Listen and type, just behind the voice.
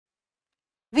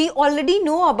We already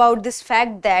know about this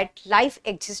fact that life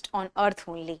exists on Earth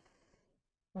only.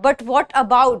 But what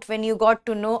about when you got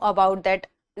to know about that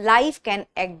life can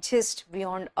exist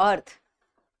beyond Earth?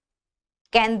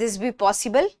 Can this be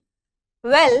possible?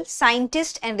 Well,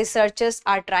 scientists and researchers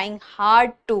are trying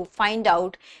hard to find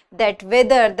out that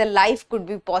whether the life could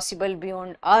be possible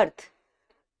beyond Earth.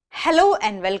 Hello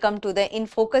and welcome to the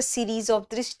InFocus series of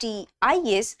Drishti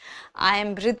IAS. I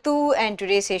am Ritu and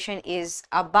today's session is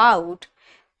about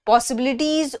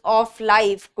possibilities of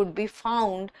life could be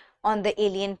found on the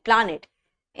alien planet.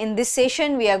 In this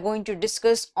session, we are going to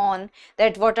discuss on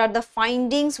that what are the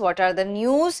findings, what are the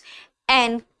news,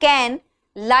 and can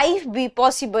life be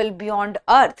possible beyond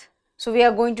Earth. So we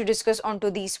are going to discuss onto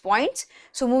these points.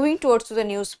 So moving towards to the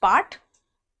news part.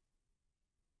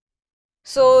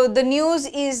 So the news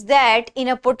is that in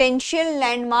a potential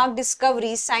landmark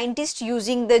discovery, scientists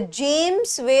using the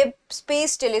James Webb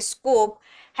Space Telescope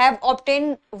have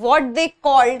obtained what they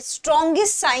called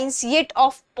strongest signs yet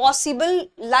of possible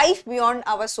life beyond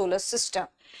our solar system.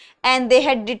 And they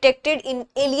had detected in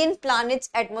alien planet's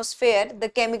atmosphere the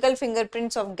chemical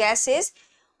fingerprints of gases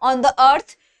on the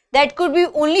Earth that could be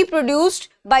only produced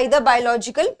by the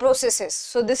biological processes.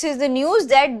 So this is the news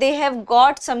that they have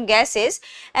got some gases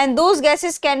and those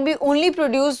gases can be only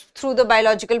produced through the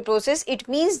biological process. It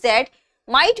means that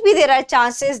might be there are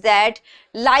chances that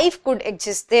life could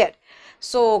exist there.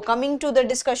 So coming to the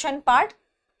discussion part,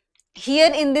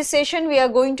 here in this session we are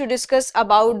going to discuss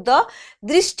about the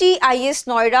Drishti IAS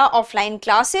Noida offline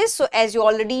classes. So as you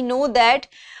already know that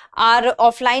our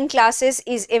offline classes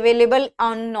is available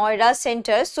on Noida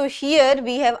Center. So here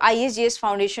we have ISGS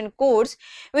Foundation course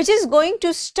which is going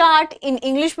to start in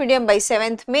English medium by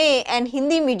 7th May and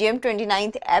Hindi medium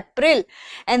 29th April.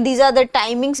 And these are the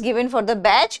timings given for the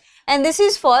batch. And this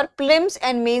is for prelims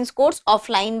and mains course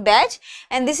offline batch.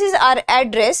 And this is our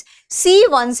address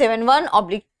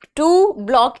C171/2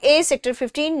 Block A Sector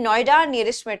 15 Noida.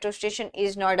 Nearest metro station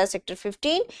is Noida Sector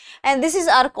 15 and this is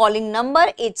our calling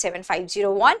number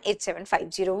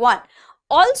 87501.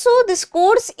 Also this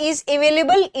course is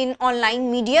available in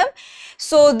online medium.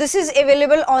 So this is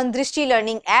available on Drishti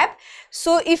Learning app.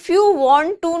 So if you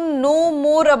want to know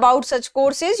more about such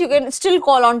courses, you can still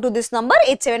call on to this number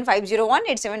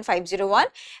 87501.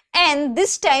 And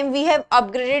this time we have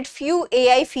upgraded few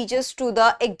AI features to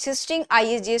the existing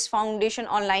ISGS Foundation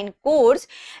online course.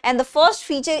 And the first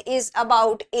feature is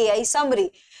about AI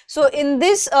summary. So in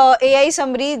this AI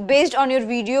summary, based on your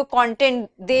video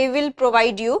content, they will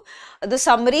provide you the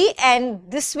summary and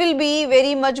this will be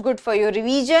very much good for your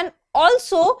revision.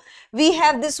 Also, we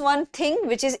have this one thing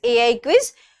which is AI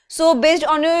quiz. So based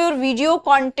on your video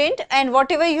content and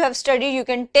whatever you have studied, you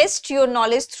can test your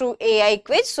knowledge through AI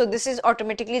quiz. So this is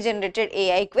automatically generated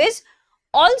AI quiz.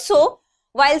 Also,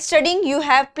 while studying, you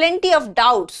have plenty of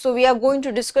doubts. So we are going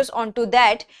to discuss onto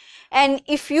that. And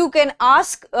if you can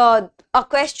ask a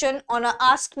question on a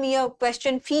ask me a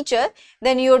question feature,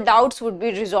 then your doubts would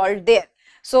be resolved there.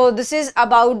 So this is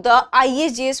about the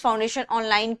ISGS Foundation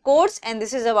online course and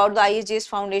this is about the ISGS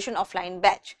Foundation offline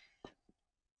batch.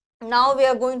 Now we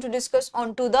are going to discuss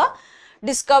onto the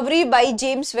discovery by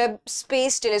James Webb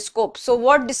Space Telescope. So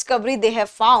what discovery they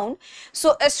have found?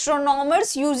 So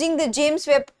astronomers using the James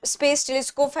Webb Space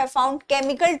Telescope have found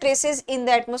chemical traces in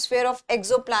the atmosphere of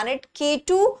exoplanet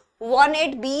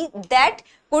K2-18b that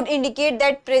could indicate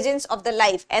that presence of the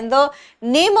life. And the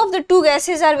name of the two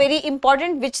gases are very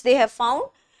important which they have found.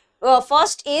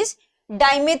 First is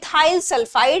dimethyl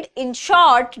sulfide, in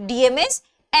short DMS,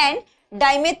 and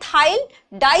dimethyl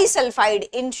disulfide,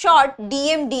 in short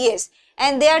DMDS.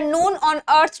 And they are known on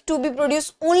Earth to be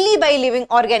produced only by living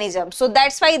organisms. So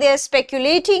that's why they are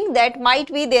speculating that might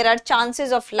be there are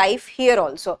chances of life here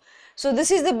also. So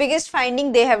this is the biggest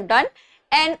finding they have done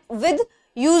and with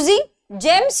using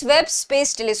James Webb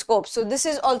Space Telescope. So this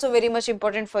is also very much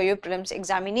important for your prelims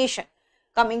examination.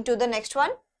 Coming to the next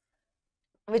one,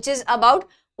 which is about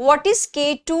what is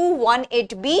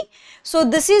K2-18b. So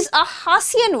this is a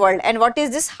Hassian world. And what is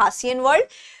this Hassian world?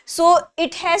 So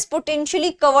it has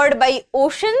potentially covered by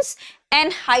oceans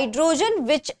and hydrogen,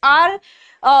 which are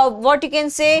what you can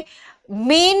say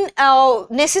main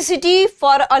necessity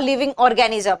for a living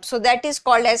organism. So that is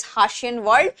called as Hassian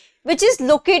world, which is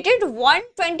located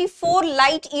 124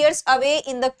 light years away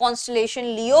in the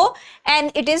constellation Leo,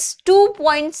 and it is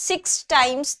 2.6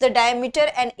 times the diameter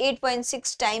and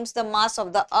 8.6 times the mass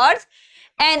of the Earth,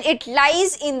 and it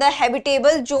lies in the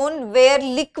habitable zone where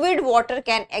liquid water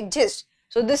can exist.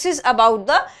 So this is about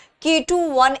the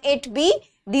K2-18b.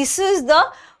 This is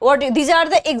the these are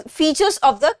the features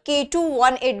of the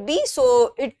K2-18b.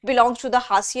 So it belongs to the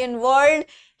Hassian world.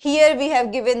 Here we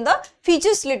have given the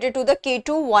features related to the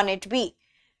K218b.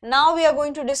 Now we are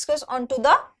going to discuss onto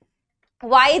the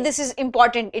why this is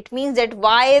important. It means that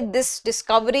why this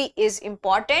discovery is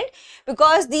important,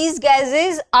 because these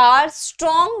gases are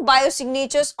strong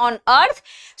biosignatures on Earth.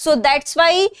 So that's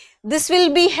why this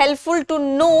will be helpful to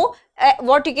know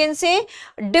what you can say,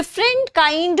 different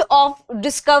kind of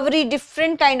discovery,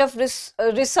 different kind of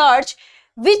research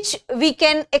which we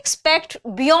can expect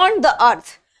beyond the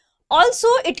Earth. Also,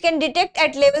 it can detect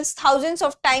at levels thousands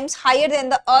of times higher than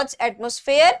the Earth's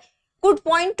atmosphere, could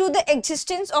point to the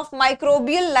existence of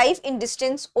microbial life in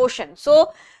distant ocean.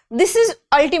 So this is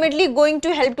ultimately going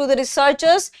to help to the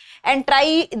researchers, and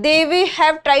they will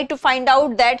have tried to find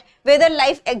out that whether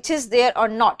life exists there or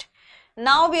not.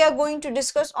 Now we are going to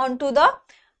discuss onto the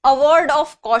a word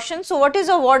of caution. So what is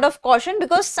a word of caution?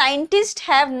 Because scientists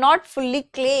have not fully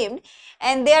claimed,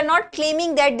 and they are not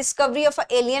claiming that discovery of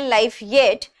alien life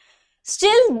yet.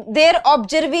 Still, their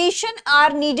observation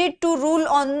are needed to rule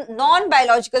on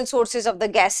non-biological sources of the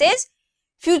gases.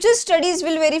 Future studies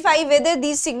will verify whether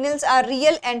these signals are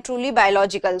real and truly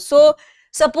biological. So,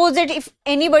 suppose that if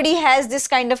anybody has this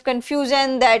kind of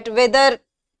confusion that whether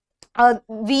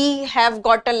we have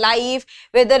got a life,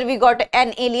 whether we got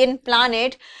an alien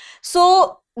planet,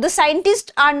 so the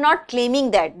scientists are not claiming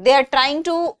that. They are trying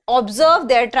to observe,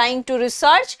 they are trying to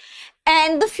research,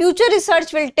 and the future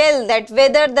research will tell that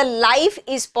whether the life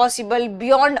is possible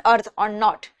beyond Earth or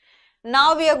not.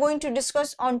 Now we are going to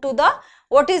discuss onto the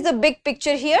what is the big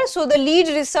picture here. So the lead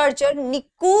researcher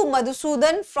Nikku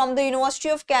Madhusudhan from the University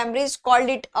of Cambridge called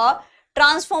it a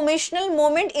transformational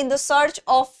moment in the search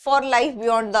for life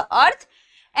beyond the Earth,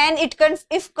 and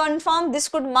if confirmed, this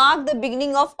could mark the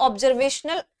beginning of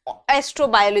observational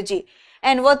astrobiology.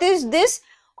 And what is this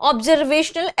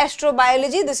observational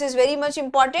astrobiology? This is very much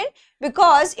important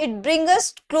because it brings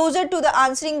us closer to the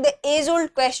answering the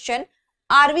age-old question,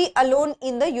 are we alone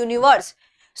in the universe?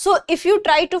 So if you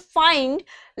try to find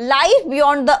life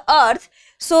beyond the Earth,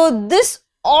 so this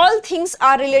all things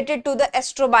are related to the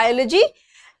astrobiology.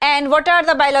 And what are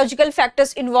the biological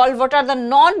factors involved? What are the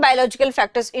non-biological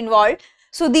factors involved?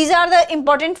 So these are the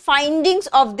important findings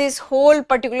of this whole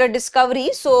particular discovery.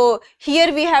 So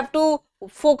here we have to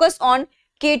focus on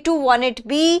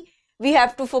K218b, we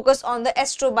have to focus on the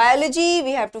astrobiology,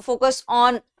 we have to focus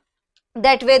on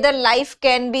that whether life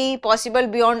can be possible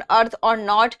beyond Earth or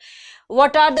not.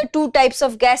 What are the two types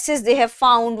of gases they have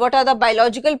found? What are the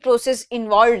biological process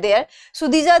involved there? So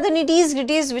these are the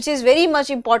nitties-gritties which is very much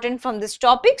important from this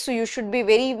topic. So you should be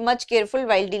very much careful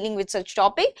while dealing with such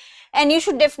topic, and you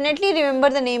should definitely remember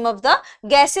the name of the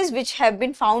gases which have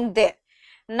been found there.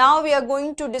 Now we are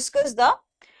going to discuss the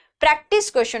practice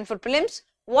question for prelims.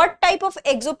 What type of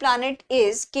exoplanet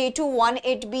is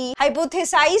K218b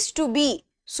hypothesized to be?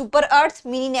 Super Earth,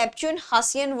 mini Neptune,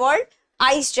 Hassian world,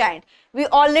 ice giant. We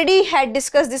already had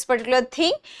discussed this particular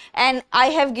thing, and I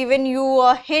have given you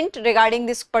a hint regarding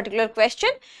this particular question.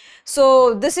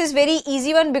 So this is very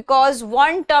easy one because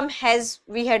one term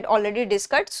we had already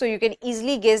discussed, so you can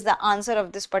easily guess the answer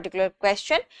of this particular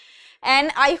question.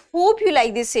 And I hope you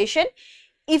like this session.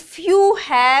 If you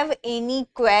have any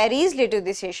queries related to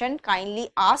this session, kindly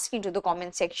ask into the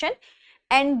comment section.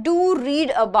 And do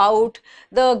read about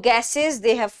the gases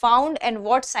they have found and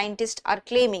what scientists are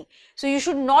claiming. So you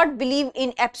should not believe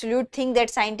in absolute thing that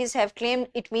scientists have claimed.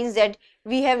 It means that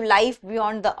we have life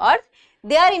beyond the Earth.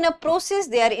 They are in a process,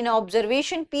 they are in an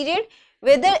observation period,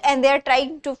 and they are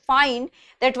trying to find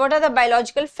that what are the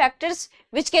biological factors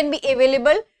which can be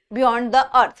available beyond the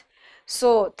Earth.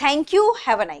 So thank you.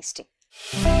 Have a nice day.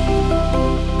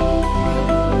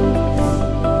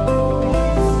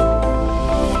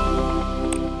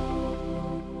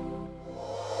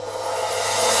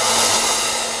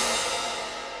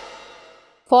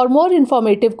 For more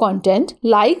informative content,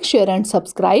 like, share and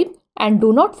subscribe, and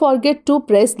do not forget to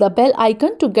press the bell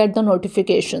icon to get the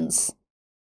notifications.